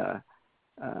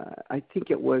 I think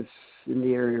it was in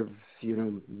the area of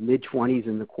mid-20s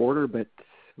in the quarter, but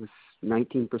it was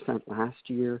 19% last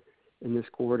year in this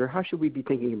quarter. How should we be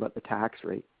thinking about the tax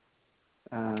rate?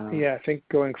 I think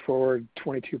going forward,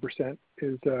 22%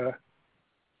 is a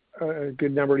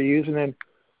good number to use. And then,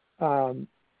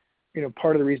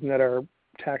 part of the reason that our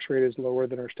tax rate is lower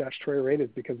than our statutory rate is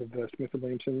because of the Smith &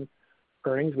 Williamson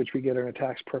earnings, which we get in a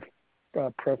tax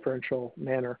preferential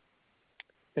manner.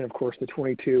 And of course, the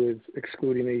 22 is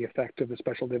excluding the effect of the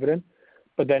special dividend.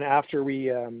 But then after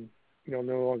we, no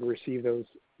longer receive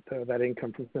that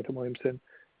income from Smith & Williamson,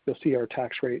 you'll see our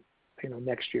tax rate,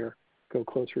 next year go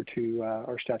closer to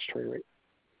our statutory rate.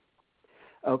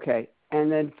 Okay. And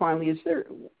then finally,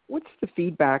 what's the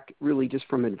feedback really just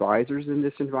from advisors in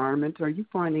this environment? Are you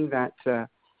finding that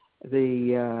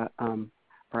they are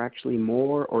actually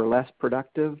more or less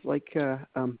productive? Like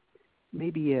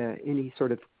maybe any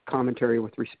sort of commentary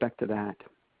with respect to that?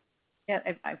 Yeah,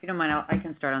 if you don't mind, I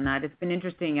can start on that. It's been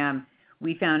interesting.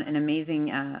 We found an amazing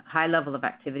high level of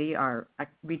activity. Our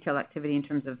retail activity in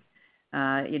terms of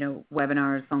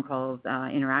webinars, phone calls,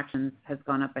 interactions has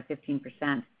gone up by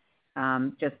 15%.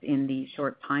 Just in the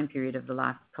short time period of the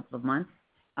last couple of months.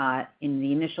 In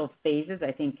the initial phases,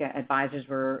 I think advisors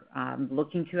were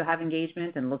looking to have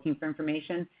engagement and looking for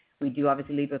information. We do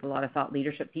obviously lead with a lot of thought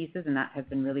leadership pieces, and that has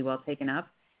been really well taken up.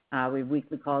 We have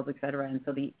weekly calls, et cetera, and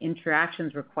so the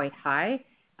interactions were quite high.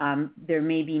 There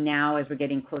may be now, as we're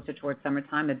getting closer towards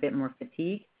summertime, a bit more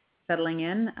fatigue settling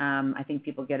in. I think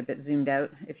people get a bit zoomed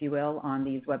out, if you will, on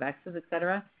these WebExes, et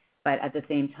cetera. But at the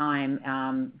same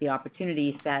time, the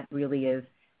opportunity set really is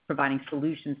providing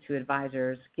solutions to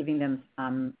advisors, giving them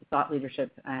thought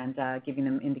leadership and giving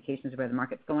them indications of where the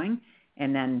market's going,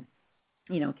 and then,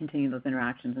 continue those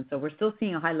interactions. And so we're still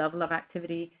seeing a high level of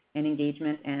activity and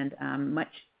engagement and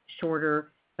much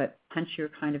shorter but punchier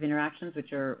kind of interactions,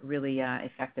 which are really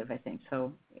effective, I think.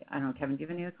 So I don't know, Kevin, do you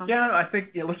have any other comments? Yeah, I think,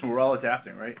 listen, we're all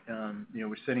adapting, right?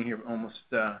 We're sitting here almost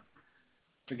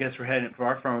I guess we're heading for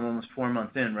our firm almost 4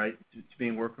 months in, right, to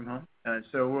being work from home.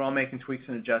 So we're all making tweaks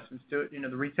and adjustments to it.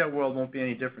 The retail world won't be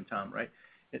any different, Tom, right?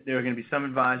 There are going to be some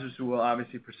advisors who will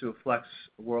obviously pursue a flex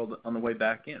world on the way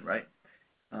back in, right?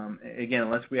 Again,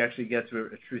 unless we actually get to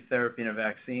a true therapy and a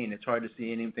vaccine, it's hard to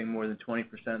see anything more than 20%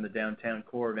 of the downtown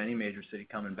core of any major city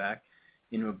coming back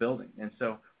into a building. And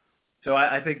so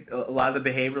I think a lot of the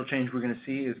behavioral change we're going to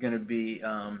see is going to be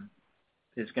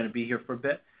here for a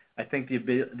bit. I think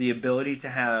the ability to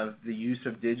have the use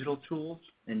of digital tools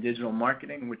and digital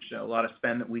marketing, which a lot of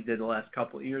spend that we did the last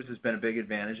couple of years has been a big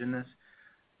advantage in this.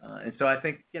 And so I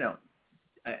think, to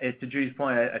Judy's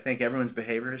point, I think everyone's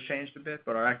behavior has changed a bit,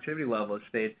 but our activity level has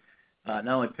stayed not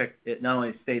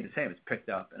only stayed the same, it's picked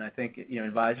up. And I think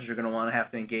advisors are going to want to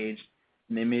have to engage,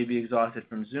 and they may be exhausted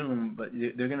from Zoom, but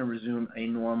they're going to resume a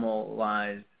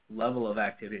normalized level of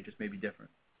activity. It just may be different.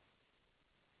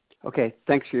 Okay,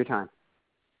 thanks for your time.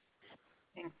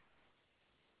 Thanks.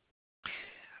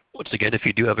 Once again, if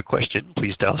you do have a question,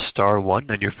 please dial *1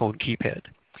 on your phone keypad.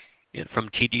 And from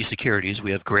TD Securities,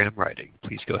 we have Graham Riding.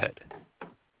 Please go ahead.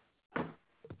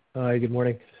 Hi, good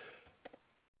morning.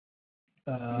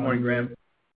 Good morning, Graham.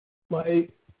 My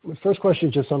first question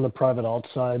is just on the private alt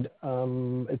side.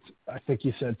 I think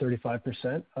you said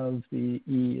 35% of the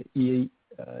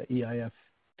EIF2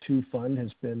 fund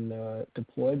has been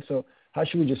deployed. So how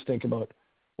should we just think about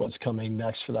what's coming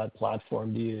next for that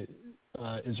platform?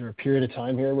 Is there a period of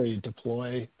time here where you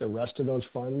deploy the rest of those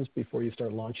funds before you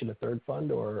start launching a third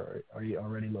fund, or are you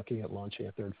already looking at launching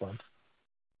a third fund?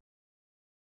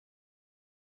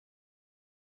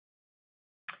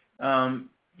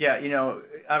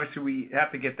 Obviously we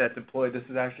have to get that deployed. This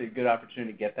is actually a good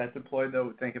opportunity to get that deployed,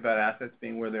 though. Think about assets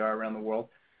being where they are around the world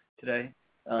today.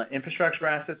 Infrastructure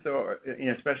assets, though,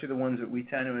 especially the ones that we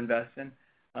tend to invest in,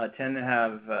 tend to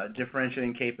have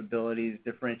differentiating capabilities,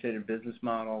 differentiated business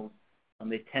models.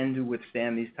 They tend to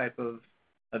withstand these type of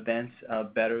events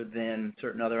better than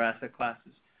certain other asset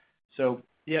classes. So,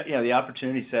 the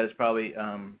opportunity set is probably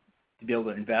to be able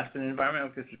to invest in an environment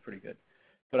like this is pretty good.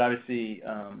 But obviously,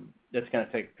 that's going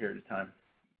to take a period of time.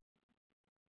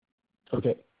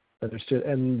 Okay, understood.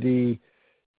 And the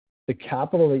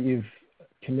capital that you've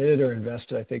committed or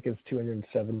invested, I think, is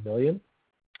 $207 million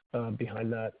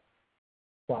behind that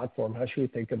platform. How should we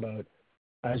think about,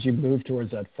 as you move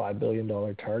towards that $5 billion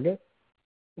target,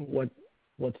 what's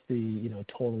the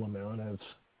total amount of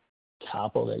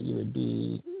capital that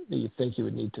you think you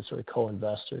would need to sort of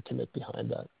co-invest or commit behind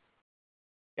that?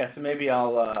 Yeah, so maybe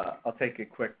I'll take a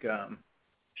quick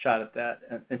shot at that.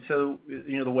 And so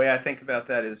the way I think about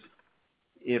that is,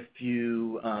 if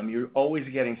you're always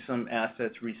getting some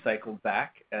assets recycled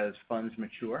back as funds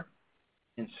mature.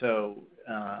 And so,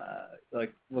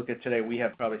 look at today, we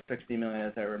have probably $60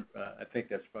 million, I think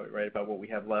that's probably right about what we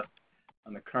have left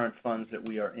on the current funds that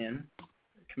we are in,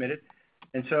 committed.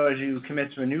 And so as you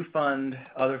commit to a new fund,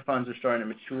 other funds are starting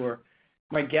to mature.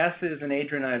 My guess is, and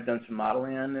Adrian and I have done some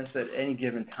modeling on this, at any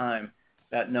given time,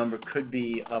 that number could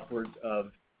be upwards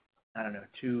of,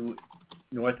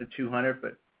 north of 200,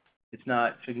 but it's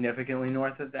not significantly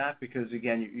north of that because,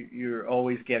 again, you're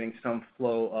always getting some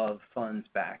flow of funds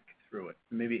back through it.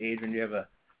 Maybe, Adrian, do you have a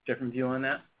different view on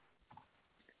that?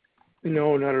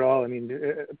 No, not at all. I mean,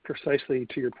 precisely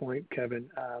to your point, Kevin,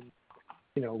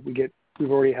 we've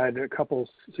already had a couple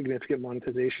significant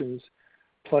monetizations.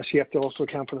 Plus, you have to also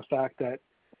account for the fact that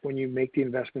when you make the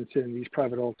investments in these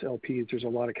private alt LPs, there's a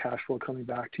lot of cash flow coming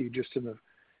back to you just in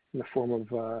the form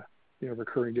of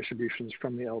recurring distributions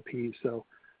from the LPs. So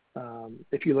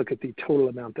if you look at the total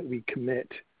amount that we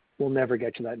commit, we'll never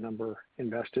get to that number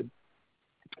invested.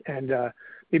 And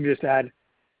maybe just add,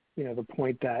 the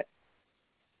point that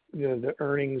the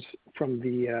earnings from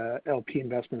the LP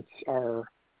investments are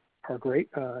great,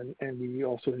 and we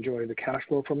also enjoy the cash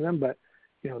flow from them. But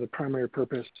the primary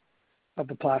purpose of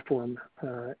the platform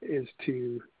is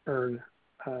to earn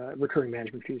recurring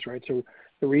management fees, right? So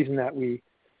the reason that we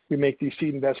make these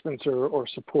seed investments or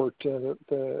support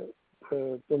the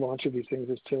launch of these things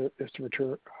is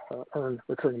to earn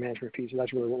recurring management fees. So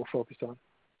that's really what we're focused on.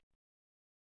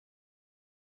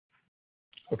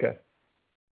 Okay.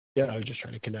 Yeah, I was just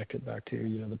trying to connect it back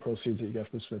to the proceeds that you get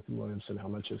from Smith & Williamson, how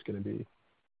much is going to be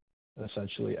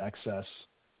essentially excess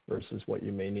versus what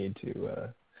you may need to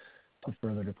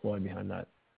further deploy behind that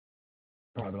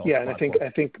private alt platform. And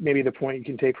I think maybe the point you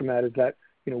can take from that is that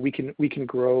we can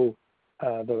grow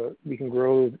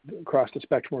across the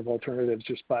spectrum of alternatives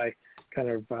just by kind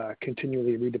of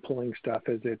continually redeploying stuff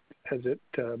as it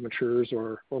matures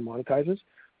or monetizes,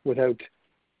 without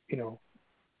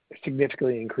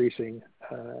significantly increasing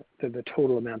the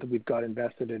total amount that we've got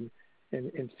invested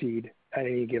in seed at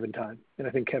any given time. And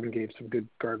I think Kevin gave some good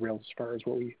guardrails as far as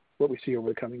what we see over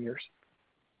the coming years.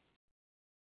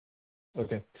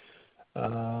 Okay.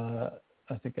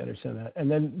 I think I understand that. And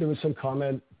then there was some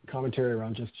commentary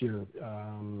around just your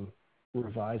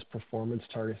revised performance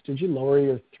targets. Did you lower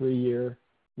your 3-year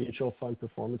mutual fund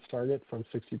performance target from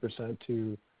 60%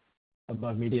 to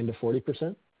above median to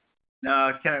 40%?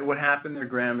 No, what happened there,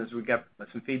 Graham, is we got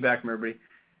some feedback from everybody.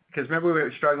 Because remember, we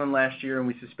were struggling last year and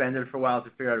we suspended it for a while to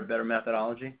figure out a better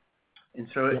methodology. And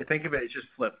so think of it, it's just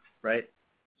flipped, right?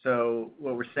 So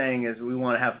what we're saying is we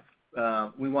want to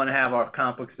have our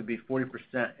comp books to be 40%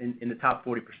 in the top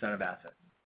 40% of assets.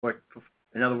 Or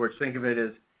in other words, think of it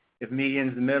as if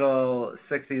median's the middle,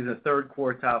 60 is the third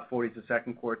quartile, 40 is the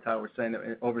second quartile. We're saying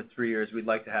that over 3 years, we'd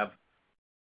like to have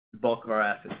the bulk of our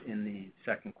assets in the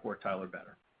second quartile or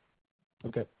better.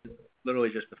 Okay.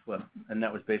 Literally just a flip, and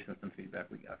that was based on some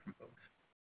feedback we got from folks.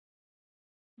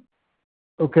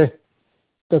 Okay.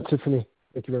 That's it for me.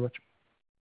 Thank you very much.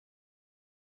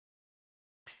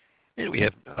 And we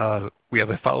have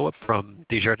a follow-up from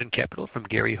Desjardins Capital from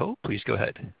Gary Ho. Please go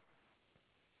ahead.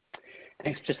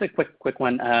 Thanks. Just a quick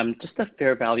one. Just the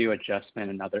fair value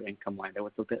adjustment and other income line that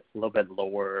was a little bit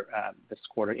lower this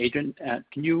quarter. Adrian,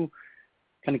 can you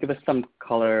kind of give us some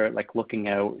color, like looking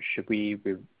out? Should we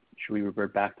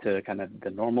revert back to kind of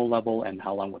the normal level, and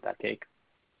how long would that take?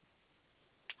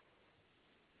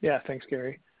 Yeah, thanks,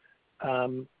 Gary.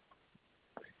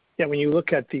 When you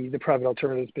look at the private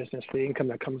alternatives business, the income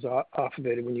that comes off of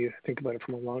it, when you think about it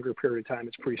from a longer period of time,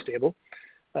 it's pretty stable.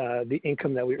 The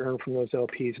income that we earn from those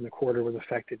LPs in the quarter was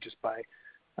affected just by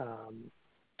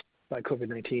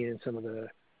COVID-19 and some of the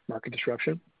market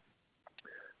disruption.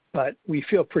 But we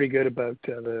feel pretty good about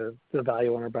the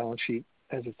value on our balance sheet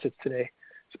as it sits today,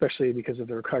 especially because of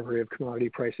the recovery of commodity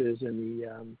prices and the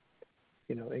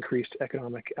increased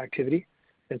economic activity.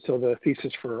 And so the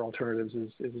thesis for alternatives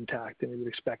is intact, and we would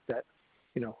expect that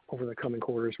over the coming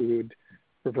quarters we would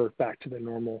revert back to the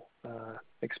normal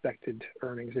expected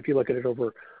earnings. If you look at it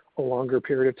over a longer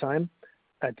period of time,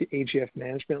 at the AGF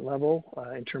management level,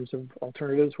 in terms of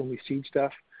alternatives, when we seed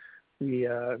stuff, we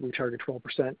target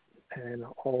 12%, and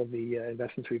all of the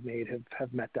investments we've made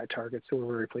have met that target. So we're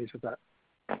very pleased with that.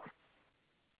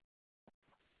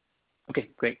 Okay,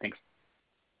 great. Thanks.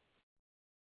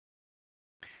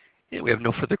 Yeah, we have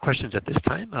no further questions at this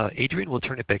time. Adrian, we'll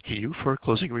turn it back to you for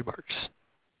closing remarks.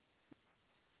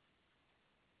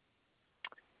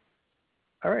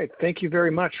 All right. Thank you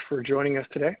very much for joining us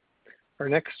today. Our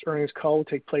next earnings call will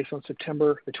take place on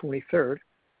September the 23rd,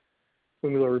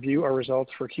 when we will review our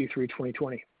results for Q3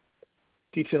 2020.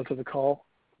 Details of the call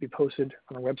will be posted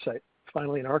on our website.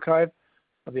 Finally, an archive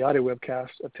of the audio webcast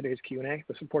of today's Q&A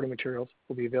with supporting materials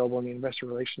will be available in the Investor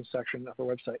Relations section of our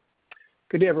website.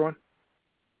 Good day, everyone.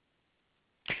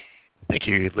 Thank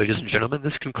you, ladies and gentlemen.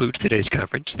 This concludes today's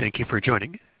conference. Thank you for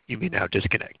joining. You may now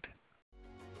disconnect.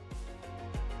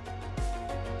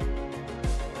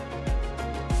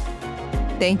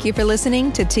 Thank you for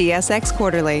listening to TSX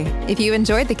Quarterly. If you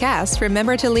enjoyed the cast,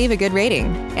 remember to leave a good rating.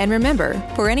 And remember,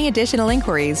 for any additional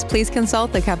inquiries, please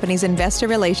consult the company's Investor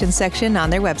Relations section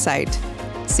on their website.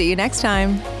 See you next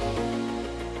time.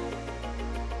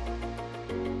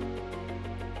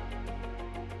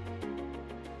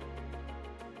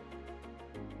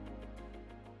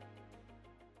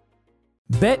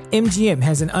 BetMGM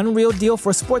has an unreal deal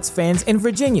for sports fans in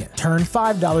Virginia. Turn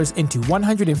 $5 into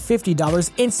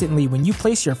 $150 instantly when you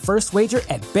place your first wager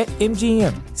at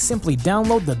BetMGM. Simply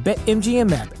download the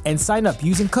BetMGM app and sign up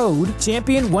using code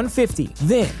Champion150.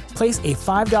 Then, place a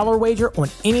 $5 wager on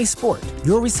any sport.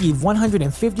 You'll receive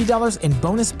 $150 in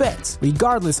bonus bets,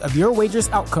 regardless of your wager's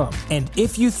outcome. And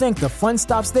if you think the fun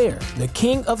stops there, the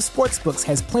king of sportsbooks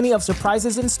has plenty of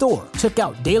surprises in store. Check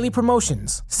out daily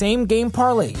promotions, same-game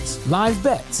parlays, live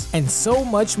bets, and so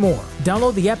much more.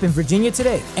 Download the app in Virginia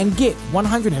today and get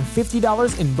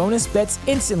 $150 in bonus bets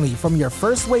instantly from your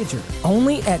first wager.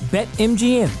 Only at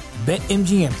BetMGM.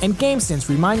 BetMGM and GameSense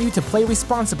remind you to play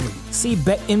responsibly. See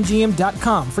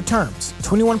BetMGM.com for terms.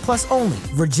 21 plus only.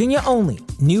 Virginia only.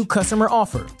 New customer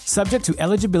offer. Subject to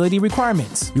eligibility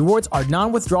requirements. Rewards are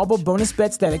non-withdrawable bonus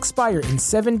bets that expire in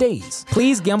 7 days.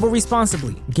 Please gamble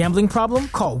responsibly. Gambling problem?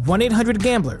 Call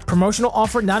 1-800-GAMBLER. Promotional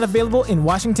offer not available in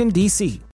Washington, D.C.